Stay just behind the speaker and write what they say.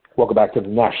Welcome back to the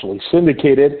nationally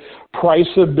syndicated Price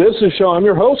of Business Show. I'm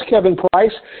your host, Kevin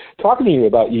Price, talking to you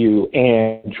about you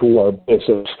and your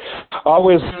business.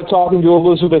 Always talking to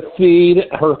Elizabeth Thede.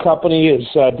 Her company is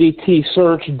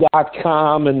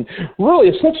dtsearch.com, and really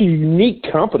it's such a unique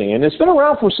company, and it's been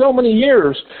around for so many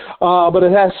years, but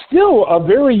it has still a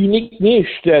very unique niche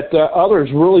that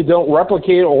others really don't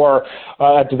replicate, or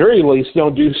at the very least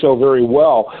don't do so very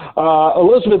well.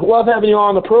 Elizabeth, love having you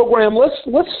on the program. Let's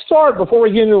start before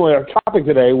we get into our topic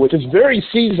today, which is very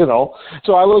seasonal,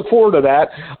 so I look forward to that.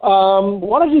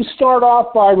 Why don't you start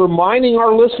off by reminding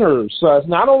our listeners,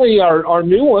 not only our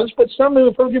new ones, but some who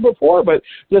have heard you before, but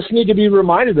just need to be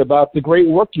reminded about the great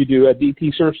work you do at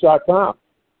dtsearch.com.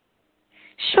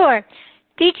 Sure.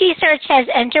 DT Search has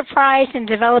enterprise and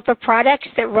developer products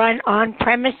that run on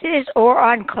premises or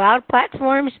on cloud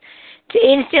platforms to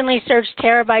instantly search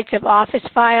terabytes of Office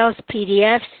files,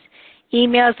 PDFs,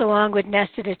 emails along with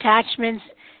nested attachments,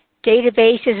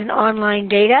 databases, and online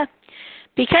data.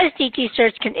 Because DT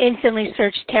Search can instantly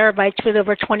search terabytes with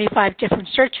over 25 different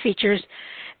search features,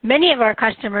 many of our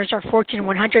customers are Fortune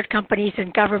 100 companies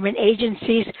and government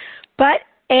agencies, but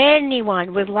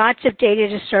anyone with lots of data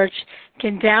to search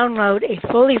can download a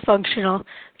fully functional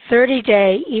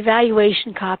 30-day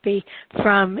evaluation copy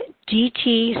from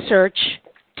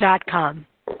dtsearch.com.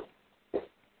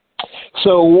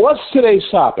 So what's today's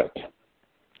topic?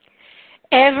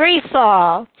 Every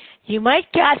fall, you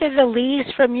might gather the leaves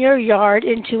from your yard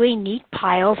into a neat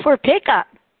pile for pickup.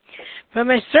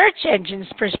 From a search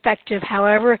engine's perspective,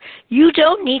 however, you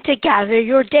don't need to gather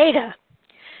your data.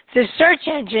 The search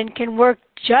engine can work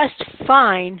just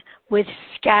fine with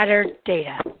scattered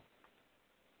data.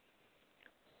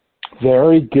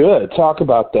 Very good. Talk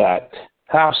about that.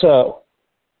 How so?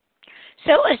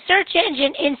 So a search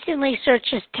engine instantly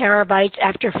searches terabytes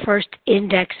after first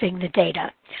indexing the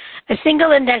data. A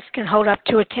single index can hold up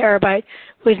to a terabyte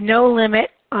with no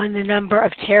limit on the number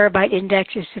of terabyte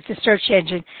indexes that the search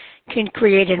engine can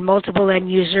create, and multiple end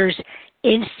users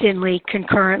instantly,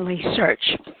 concurrently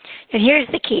search. And here's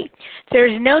the key. There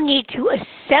is no need to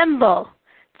assemble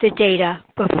the data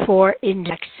before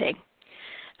indexing.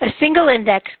 A single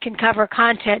index can cover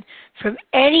content from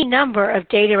any number of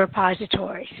data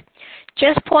repositories.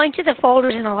 Just point to the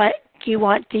folders you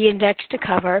want the index to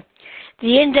cover. The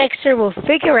indexer will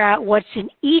figure out what's in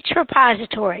each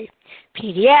repository: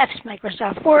 PDFs,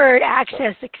 Microsoft Word,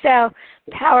 Access, Excel,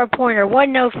 PowerPoint or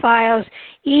OneNote files,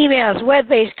 emails,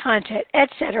 web-based content,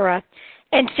 etc.,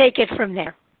 and take it from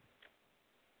there.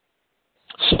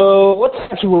 So what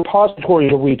types of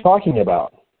repositories are we talking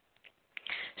about?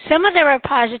 Some of the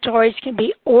repositories can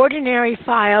be ordinary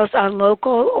files on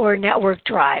local or network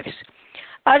drives.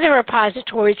 Other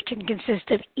repositories can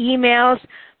consist of emails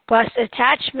plus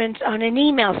attachments on an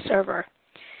email server.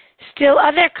 Still,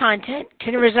 other content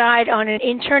can reside on an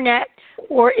internet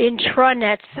or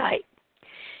intranet site.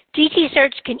 DT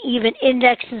Search can even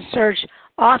index and search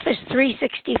Office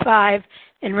 365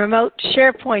 and remote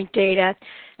SharePoint data,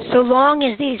 so long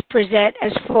as these present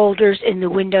as folders in the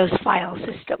Windows file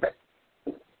system.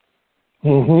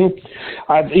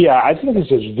 I think this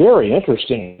is very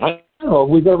interesting. I don't know if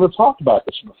we've ever talked about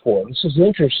this before. This is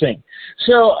interesting.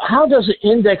 So how does an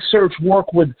index search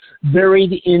work with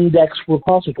varied index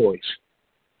repositories?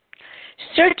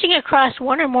 Searching across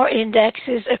one or more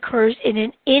indexes occurs in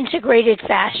an integrated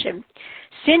fashion,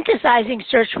 synthesizing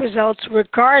search results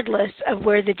regardless of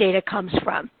where the data comes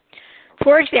from.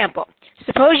 For example,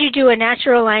 suppose you do a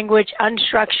natural language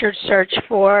unstructured search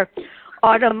for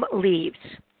autumn leaves.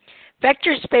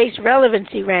 Vector space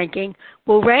relevancy ranking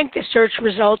will rank the search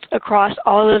results across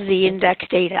all of the index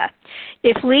data.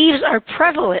 If leaves are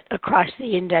prevalent across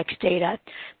the index data,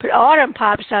 but autumn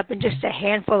pops up in just a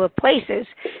handful of places,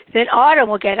 then autumn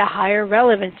will get a higher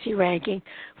relevancy ranking,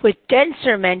 with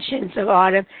denser mentions of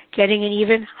autumn getting an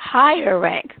even higher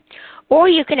rank. Or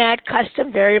you can add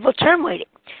custom variable term weighting,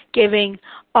 giving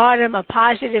autumn a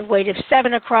positive weight of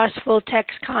 7 across full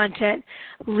text content,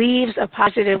 leaves a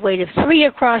positive weight of 3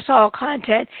 across all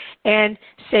content, and,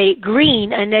 say,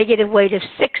 green a negative weight of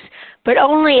 6, but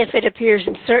only if it appears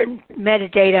in certain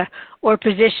metadata or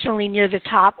positionally near the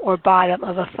top or bottom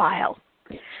of a file.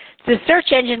 The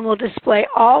search engine will display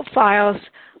all files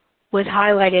with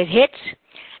highlighted hits,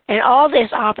 and all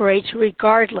this operates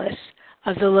regardless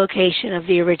of the location of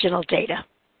the original data.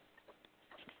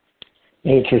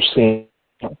 Interesting.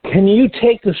 Can you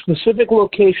take the specific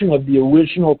location of the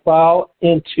original file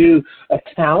into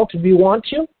account if you want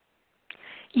to?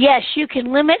 Yes, you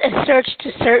can limit a search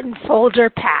to certain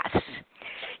folder paths.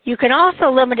 You can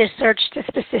also limit a search to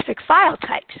specific file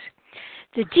types.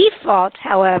 The default,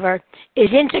 however, is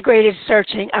integrated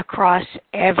searching across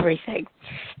everything.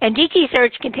 And DT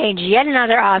Search contains yet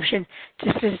another option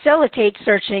to facilitate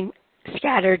searching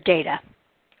scattered data.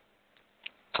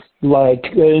 Like,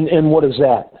 and what is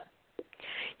that?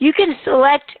 You can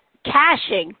select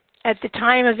caching at the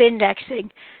time of indexing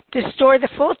to store the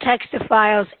full text of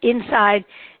files inside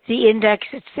the index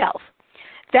itself.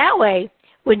 That way,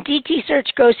 when DT Search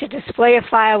goes to display a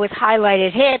file with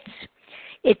highlighted hits,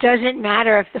 it doesn't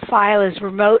matter if the file is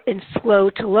remote and slow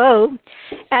to load,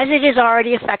 as it is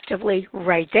already effectively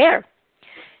right there.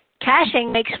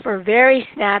 Caching makes for very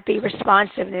snappy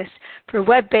responsiveness for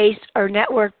web-based or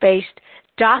network-based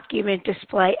document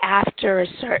display after a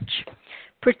search,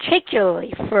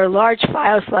 particularly for large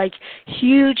files like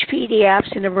huge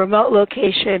PDFs in a remote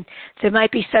location that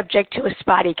might be subject to a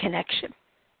spotty connection.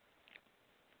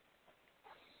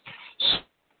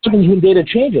 What happens when data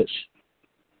changes?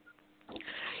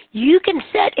 You can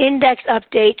set index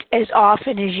updates as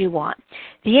often as you want.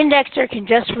 The indexer can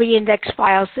just re-index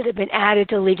files that have been added,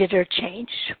 deleted, or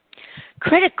changed.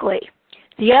 Critically,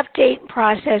 the update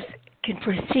process can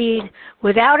proceed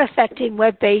without affecting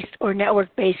web-based or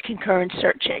network-based concurrent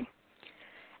searching.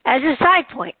 As a side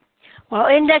point, while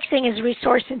indexing is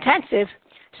resource-intensive,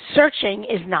 searching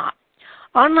is not.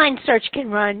 Online search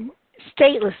can run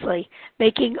statelessly,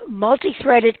 making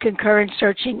multi-threaded concurrent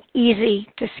searching easy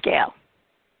to scale.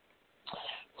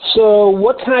 So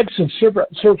what types of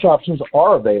search options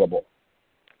are available?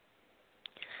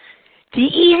 The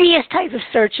easiest type of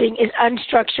searching is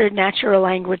unstructured natural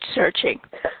language searching,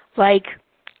 like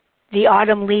the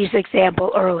autumn leaves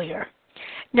example earlier.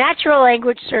 Natural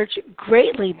language search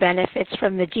greatly benefits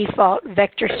from the default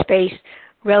vector space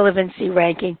relevancy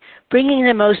ranking, bringing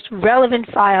the most relevant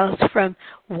files from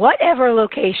whatever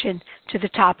location to the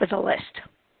top of the list.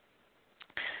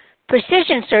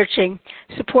 Precision searching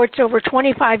supports over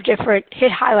 25 different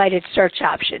hit-highlighted search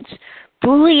options.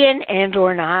 Boolean and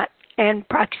or not, and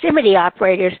proximity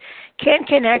operators can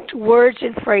connect words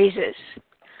and phrases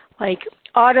like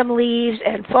autumn leaves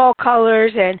and fall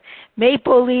colors and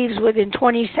maple leaves within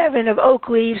 27 of oak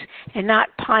leaves and not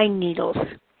pine needles.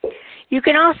 You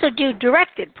can also do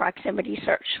directed proximity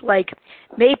search, like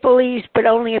maple leaves but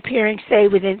only appearing, say,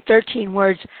 within 13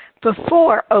 words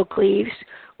before oak leaves,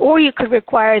 or you could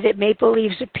require that maple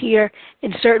leaves appear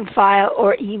in certain file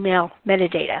or email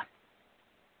metadata.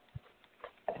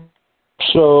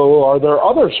 So are there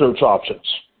other search options?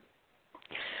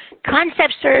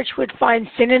 Concept search would find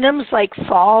synonyms like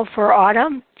fall for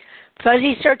autumn.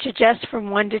 Fuzzy search adjusts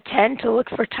from 1 to 10 to look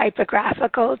for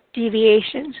typographical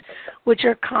deviations, which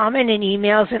are common in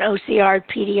emails and OCR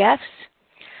PDFs.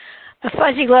 A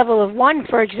fuzzy level of 1,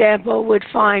 for example, would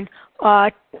find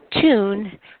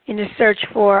tune in the search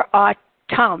for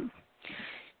autumn.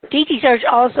 DT Search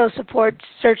also supports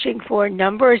searching for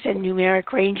numbers and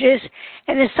numeric ranges,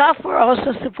 and the software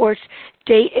also supports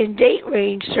date and date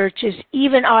range searches,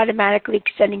 even automatically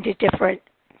extending to different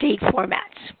date formats.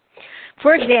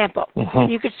 For example,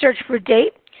 you could search for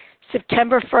date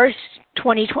September 1st,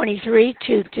 2023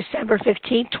 to December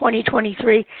 15th,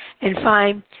 2023, and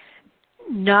find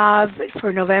NOV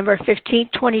for November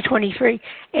 15th, 2023,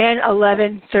 and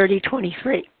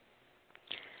 11/30/23.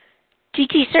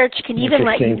 DT Search can even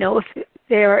let you know if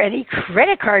there are any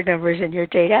credit card numbers in your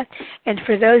data, and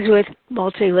for those with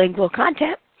multilingual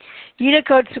content,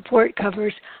 Unicode support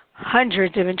covers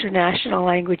hundreds of international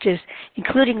languages,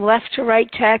 including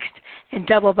left-to-right text and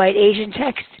double-byte Asian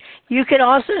text. You can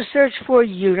also search for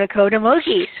Unicode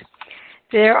emojis.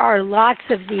 There are lots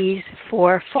of these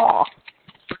for fall.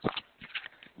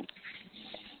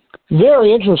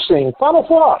 Very interesting. Final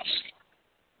thoughts.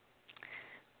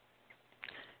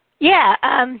 Yeah,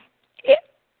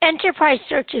 enterprise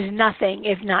search is nothing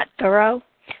if not thorough,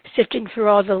 sifting through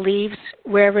all the leaves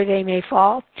wherever they may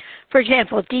fall. For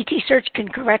example, DT Search can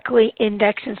correctly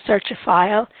index and search a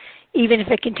file, even if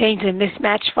it contains a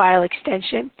mismatched file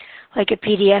extension, like a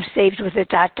PDF saved with a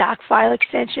 .doc file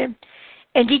extension.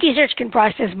 And DT Search can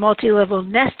process multi-level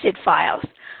nested files,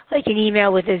 like an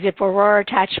email with a zip or RAR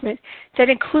attachment that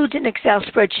includes an Excel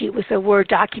spreadsheet with a Word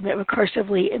document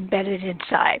recursively embedded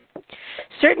inside.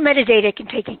 Certain metadata can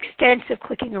take extensive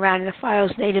clicking around in the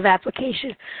file's native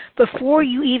application before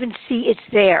you even see it's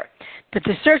there, but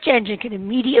the search engine can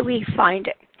immediately find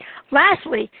it.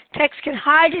 Lastly, text can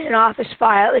hide in an Office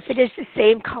file if it is the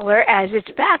same color as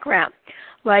its background,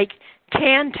 like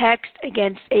tan text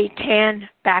against a tan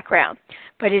background,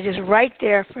 but it is right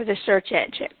there for the search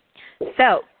engine.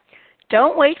 So,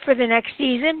 don't wait for the next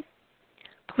season.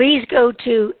 Please go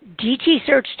to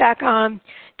dtsearch.com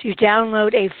to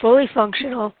download a fully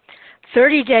functional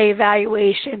 30-day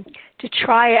evaluation to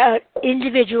try out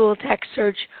individual text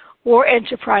search or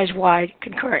enterprise-wide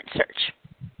concurrent search.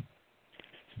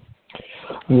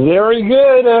 Very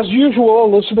good, as usual,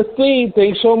 Elizabeth Thede.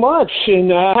 Thanks so much,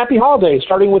 and happy holidays,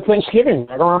 starting with Thanksgiving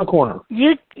right around the corner.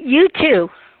 You too.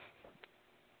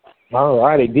 All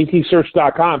righty,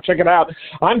 dtsearch.com. Check it out.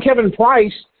 I'm Kevin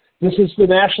Price. This is the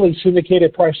nationally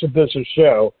syndicated Price of Business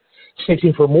show. Stay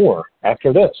tuned for more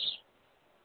after this.